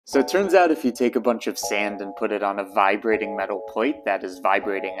So it turns out if you take a bunch of sand and put it on a vibrating metal plate that is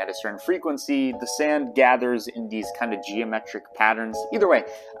vibrating at a certain frequency, the sand gathers in these kind of geometric patterns. Either way,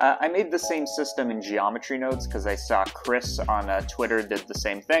 I made the same system in geometry nodes because I saw Chris on Twitter did the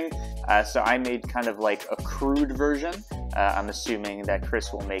same thing. So I made kind of like a crude version. I'm assuming that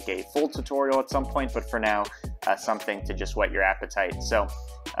Chris will make a full tutorial at some point, but for now, something to just whet your appetite. So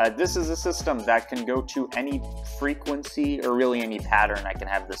this is a system that can go to any frequency or really any pattern. I can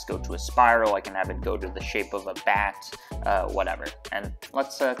have this go to a spiral, I can have it go to the shape of a bat, whatever. And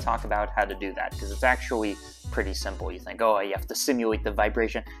let's talk about how to do that, because it's actually pretty simple. You think, oh, you have to simulate the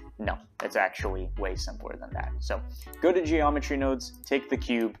vibration. No, it's actually way simpler than that. So go to geometry nodes, take the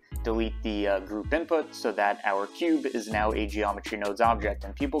cube, delete the group input so that our cube is now a geometry nodes object.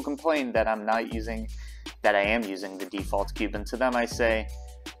 And people complain that I am using the default cube, and to them I say,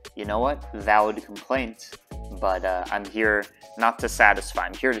 you know what, valid complaint, but I'm here not to satisfy.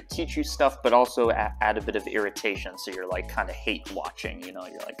 I'm here to teach you stuff, but also add a bit of irritation, so you're like kind of hate watching, you know,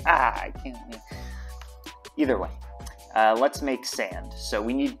 you're like, I can't. Either way, let's make sand. So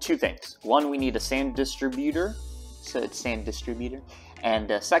we need two things. One, we need a sand distributor, so it's sand distributor,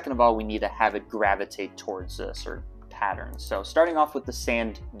 and second of all, we need to have it gravitate towards a certain pattern. So starting off with the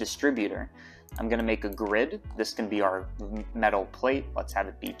sand distributor, I'm going to make a grid. This can be our metal plate. Let's have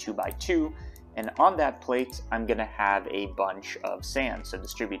it be 2 by 2. And on that plate, I'm going to have a bunch of sand. So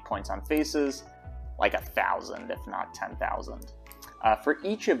distribute points on faces, like 1,000, if not 10,000. For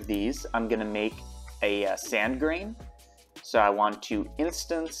each of these, I'm going to make a sand grain. So I want to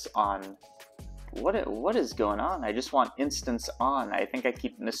instance on, what is going on? I just want instance on. I think I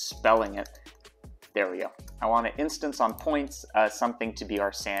keep misspelling it. There we go. I want to instance on points something to be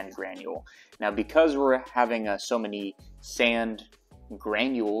our sand granule. Now, because we're having so many sand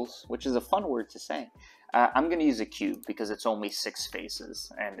granules, which is a fun word to say, I'm going to use a cube because it's only 6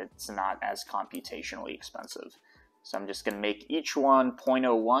 faces and it's not as computationally expensive. So I'm just going to make each one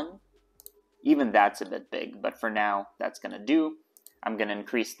 0.01. Even that's a bit big, but for now, that's going to do. I'm going to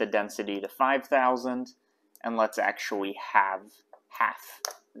increase the density to 5,000, and let's actually have half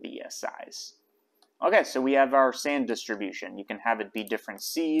the size. Okay, so we have our sand distribution. You can have it be different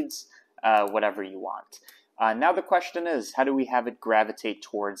seeds, whatever you want. Now the question is, how do we have it gravitate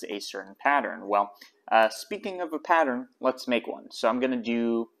towards a certain pattern? Well, speaking of a pattern, let's make one. So I'm going to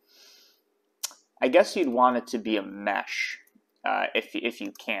do, I guess you'd want it to be a mesh, if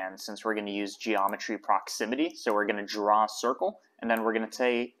you can, since we're going to use geometry proximity. So we're going to draw a circle, and then we're going to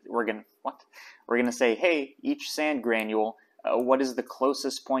say, we're going to say, hey, each sand granule, what is the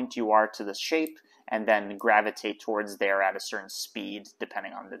closest point you are to the shape? And then gravitate towards there at a certain speed,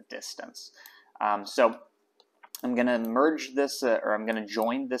 depending on the distance. So I'm going to merge this, or I'm going to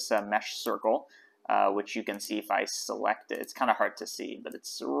join this mesh circle, which you can see if I select it. It's kind of hard to see, but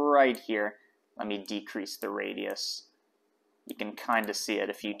it's right here. Let me decrease the radius. You can kind of see it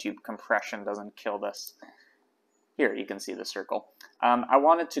if YouTube compression doesn't kill this. Here, you can see the circle. I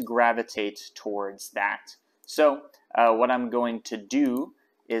want it to gravitate towards that. So what I'm going to do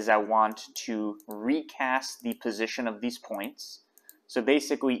is I want to recast the position of these points. So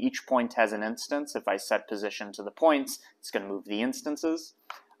basically each point has an instance. If I set position to the points, it's going to move the instances.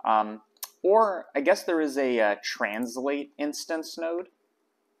 Or I guess there is a translate instance node.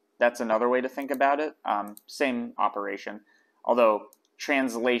 That's another way to think about it. Same operation, although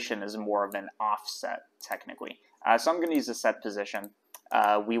translation is more of an offset technically. So I'm going to use a set position.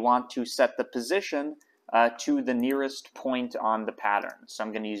 We want to set the position to the nearest point on the pattern. So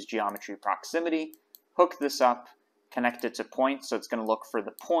I'm going to use geometry proximity, hook this up, connect it to points, so it's going to look for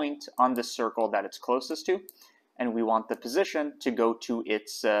the point on the circle that it's closest to, and we want the position to go to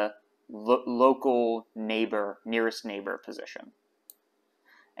its local neighbor, nearest neighbor position.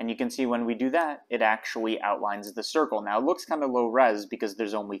 And you can see when we do that, it actually outlines the circle. Now it looks kind of low res because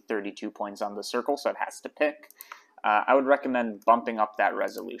there's only 32 points on the circle, so it has to pick. I would recommend bumping up that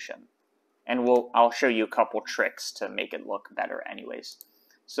resolution. And I'll show you a couple tricks to make it look better anyways.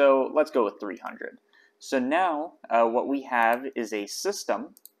 So let's go with 300. So now what we have is a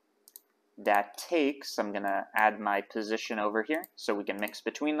system that takes, I'm going to add my position over here so we can mix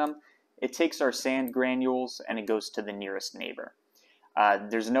between them. It takes our sand granules and it goes to the nearest neighbor.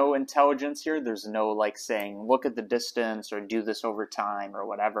 There's no intelligence here. There's no like saying, look at the distance or do this over time or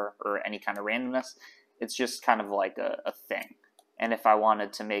whatever, or any kind of randomness. It's just kind of like a thing. And if I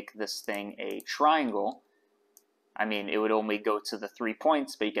wanted to make this thing a triangle, I mean, it would only go to the 3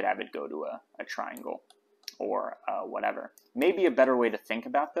 points, but you could have it go to a triangle or whatever. Maybe a better way to think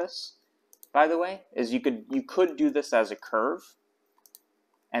about this, by the way, is you could do this as a curve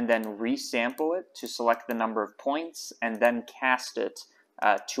and then resample it to select the number of points and then cast it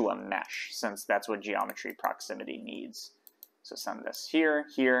to a mesh, since that's what geometry proximity needs. So send this here,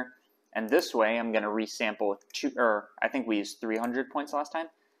 here, and this way I'm going to resample I think we used 300 points last time.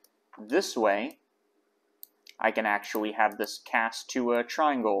 This way I can actually have this cast to a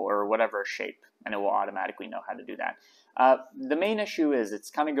triangle or whatever shape, and it will automatically know how to do that. The main issue is it's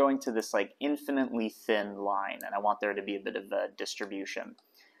kind of going to this like infinitely thin line, and I want there to be a bit of a distribution.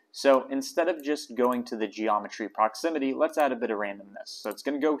 So instead of just going to the geometry proximity, let's add a bit of randomness. So it's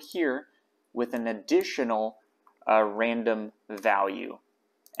going to go here with an additional random value,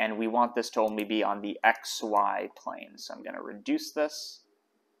 and we want this to only be on the XY plane. So I'm going to reduce this.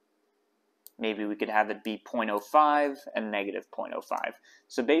 Maybe we could have it be 0.05 and negative 0.05.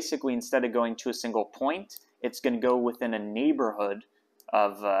 So basically, instead of going to a single point, it's going to go within a neighborhood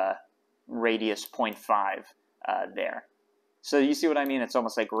of radius 0.5 there. So you see what I mean? It's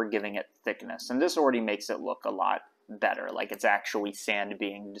almost like we're giving it thickness. And this already makes it look a lot better, like it's actually sand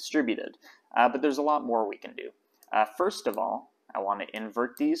being distributed. But there's a lot more we can do. First of all, I want to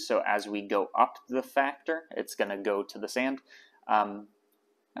invert these, so as we go up the factor, it's going to go to the sand.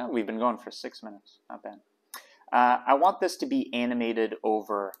 Oh, we've been going for 6 minutes, not bad. I want this to be animated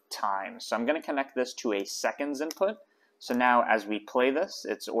over time, so I'm going to connect this to a seconds input. So now as we play this,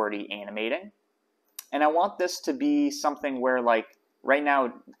 it's already animating. And I want this to be something where, like, right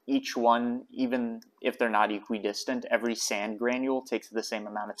now, each one, even if they're not equidistant, every sand granule takes the same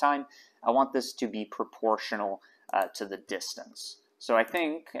amount of time. I want this to be proportional to the distance. So I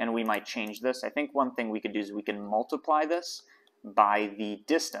think, and we might change this, I think one thing we could do is we can multiply this by the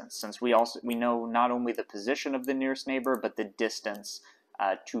distance, since we know not only the position of the nearest neighbor, but the distance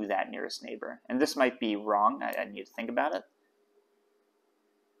to that nearest neighbor. And this might be wrong. I need to think about it.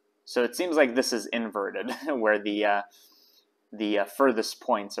 So it seems like this is inverted, where the furthest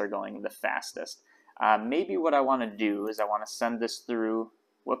points are going the fastest. Maybe what I want to do is I want to send this through,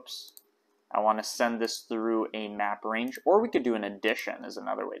 I want to send this through a map range, or we could do an addition is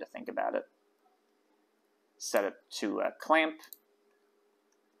another way to think about it. Set it to a clamp.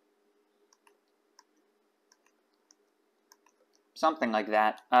 Something like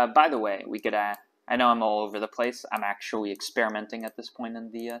that. By the way, we could I know I'm all over the place. I'm actually experimenting at this point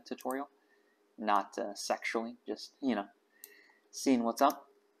in the tutorial. Not sexually, just, you know, seeing what's up.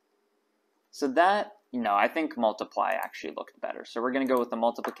 So that, you know, I think multiply actually looked better. So we're going to go with the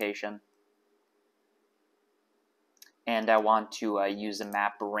multiplication. And I want to use a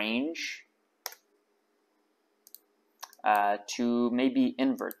map range to maybe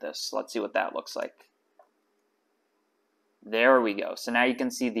invert this. Let's see what that looks like. There we go. So now you can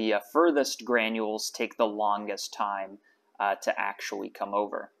see the furthest granules take the longest time to actually come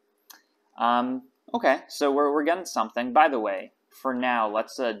over. Okay, so we're getting something. By the way, for now,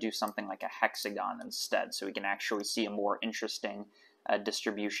 let's do something like a hexagon instead, so we can actually see a more interesting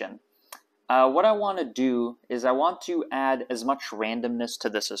distribution. What I want to do is I want to add as much randomness to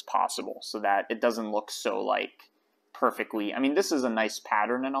this as possible, so that it doesn't look so like perfectly. I mean, this is a nice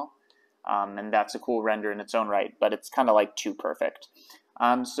pattern and all, and that's a cool render in its own right, but it's kind of like too perfect.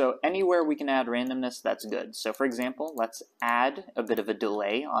 So anywhere we can add randomness, that's good. So for example, let's add a bit of a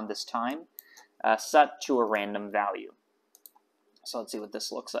delay on this time, set to a random value. So let's see what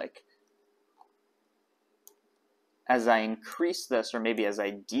this looks like. As I increase this, or maybe as I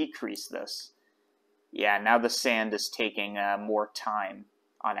decrease this, yeah, now the sand is taking more time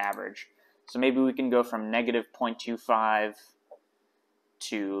on average. So maybe we can go from negative 0.25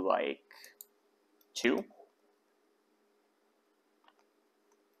 to like 2.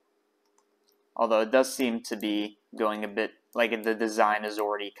 Although it does seem to be going a bit, like the design is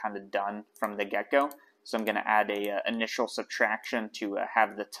already kind of done from the get-go. So I'm going to add a initial subtraction to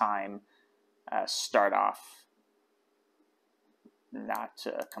have the time start off not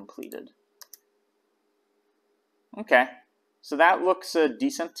completed. Okay, so that looks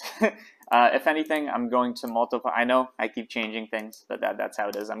decent. If anything, I'm going to multiply. I know I keep changing things, but that's how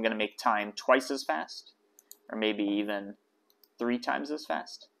it is. I'm going to make time twice as fast, or maybe even 3 times as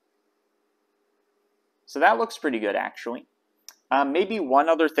fast. So that looks pretty good, actually. Maybe one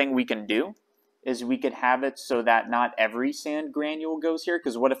other thing we can do is we could have it so that not every sand granule goes here,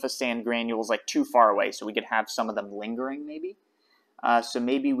 because what if a sand granule is like too far away? So we could have some of them lingering, maybe. So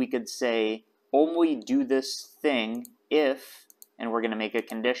maybe we could say, only do this thing if, and we're going to make a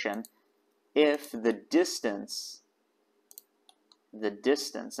condition, if the distance,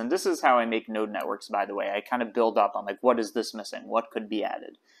 and this is how I make node networks, by the way. I kind of build up on like, what is this missing? What could be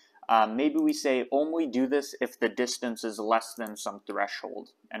added? Maybe we say only do this if the distance is less than some threshold,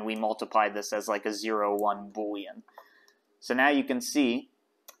 and we multiply this as like a 0, 1 boolean. So now you can see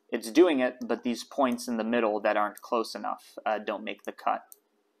it's doing it, but these points in the middle that aren't close enough don't make the cut.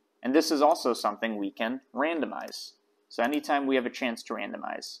 And this is also something we can randomize. So anytime we have a chance to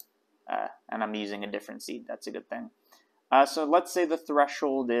randomize, and I'm using a different seed, that's a good thing. So let's say the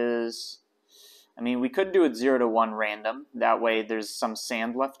threshold is, I mean, we could do it 0 to 1 random. That way there's some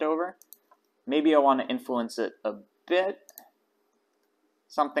sand left over. Maybe I want to influence it a bit.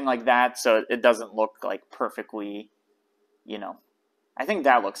 Something like that, so it doesn't look like perfectly, you know. I think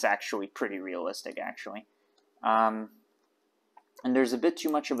that looks actually pretty realistic, actually. And there's a bit too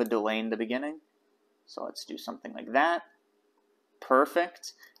much of a delay in the beginning. So let's do something like that.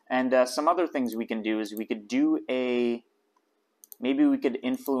 Perfect. And some other things we can do is we could do maybe we could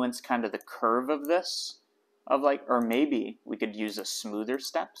influence kind of the curve of this, or maybe we could use a smoother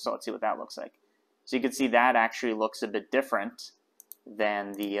step. So let's see what that looks like. So you can see that actually looks a bit different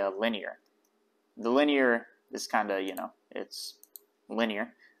than the linear. The linear is kind of, you know, it's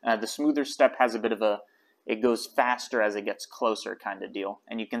linear. The smoother step has a bit of it goes faster as it gets closer kind of deal.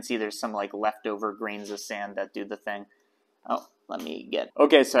 And you can see there's some like leftover grains of sand that do the thing. Oh, let me get...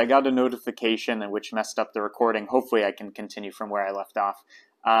 Okay, so I got a notification which messed up the recording. Hopefully I can continue from where I left off.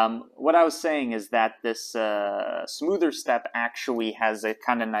 What I was saying is that this smoother step actually has a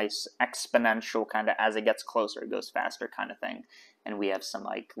kind of nice exponential kind of as it gets closer, it goes faster kind of thing. And we have some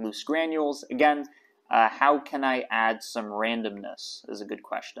like loose granules. Again, how can I add some randomness is a good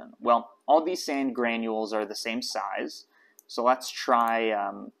question. Well, all these sand granules are the same size. So let's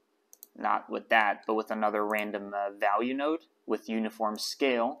try, not with that, but with another random value node with uniform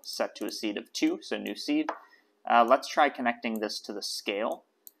scale set to a seed of 2, so new seed. Let's try connecting this to the scale.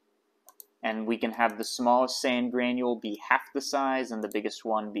 And we can have the smallest sand granule be half the size and the biggest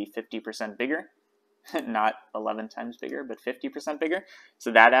one be 50% bigger. Not 11 times bigger, but 50% bigger.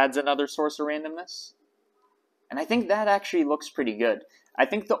 So that adds another source of randomness. And I think that actually looks pretty good. I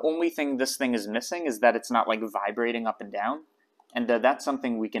think the only thing this thing is missing is that it's not like vibrating up and down. And that's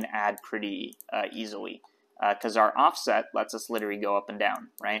something we can add pretty easily. Because our offset lets us literally go up and down,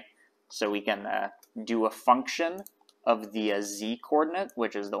 right? So we can do a function of the z coordinate,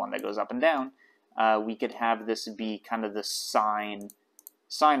 which is the one that goes up and down. We could have this be kind of the sine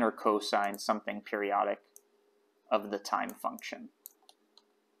or cosine, something periodic of the time function.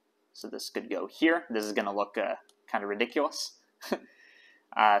 So this could go here. This is going to look kind of ridiculous.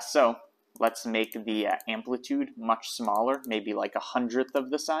 So let's make the amplitude much smaller, maybe like 1/100th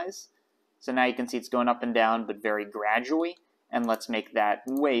of the size. So now you can see it's going up and down, but very gradually. And let's make that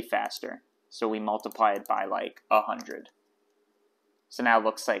way faster. So we multiply it by like 100. So now it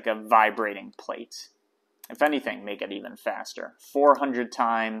looks like a vibrating plate. If anything, make it even faster. 400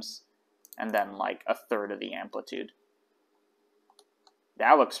 times, and then like 1/3 of the amplitude.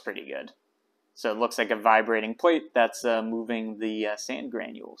 That looks pretty good. So it looks like a vibrating plate that's moving the sand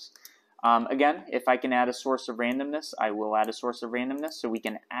granules. Again, if I can add a source of randomness, I will add a source of randomness. So we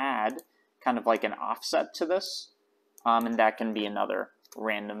can add kind of like an offset to this. And that can be another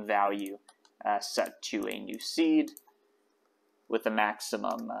random value set to a new seed with a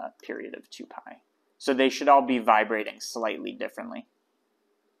maximum period of 2 pi. So they should all be vibrating slightly differently.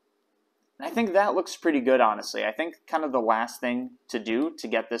 And I think that looks pretty good, honestly. I think kind of the last thing to do to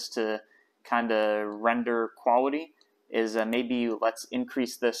get this to kind of render quality is maybe let's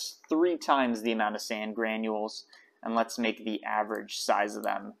increase this 3 times the amount of sand granules, and let's make the average size of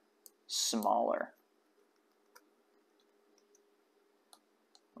them smaller.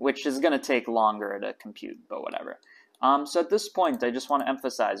 Which is going to take longer to compute, but whatever. So at this point, I just want to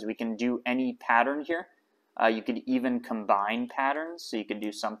emphasize we can do any pattern here. You could even combine patterns, so you could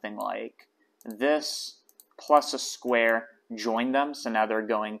do something like this plus a square, join them, so now they're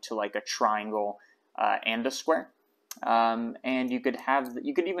going to like a triangle and a square. And you could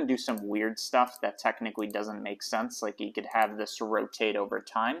even do some weird stuff that technically doesn't make sense, like you could have this rotate over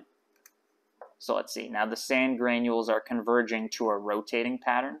time. So let's see, now the sand granules are converging to a rotating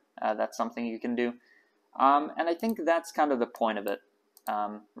pattern. That's something you can do. And I think that's kind of the point of it,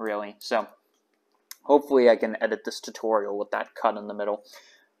 really. So hopefully I can edit this tutorial with that cut in the middle.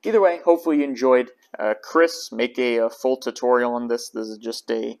 Either way, hopefully you enjoyed. Chris, make a full tutorial on this. This is just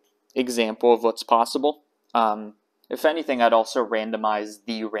a example of what's possible. If anything, I'd also randomize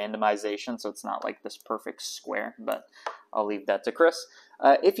the randomization, so it's not like this perfect square, but I'll leave that to Chris.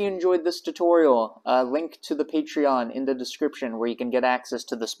 If you enjoyed this tutorial, link to the Patreon in the description where you can get access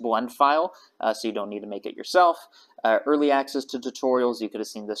to this blend file, so you don't need to make it yourself. Early access to tutorials, you could have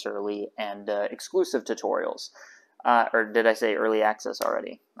seen this early, and exclusive tutorials. Or did I say early access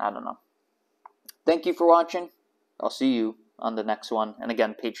already? I don't know. Thank you for watching. I'll see you on the next one. And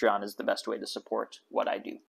again, Patreon is the best way to support what I do.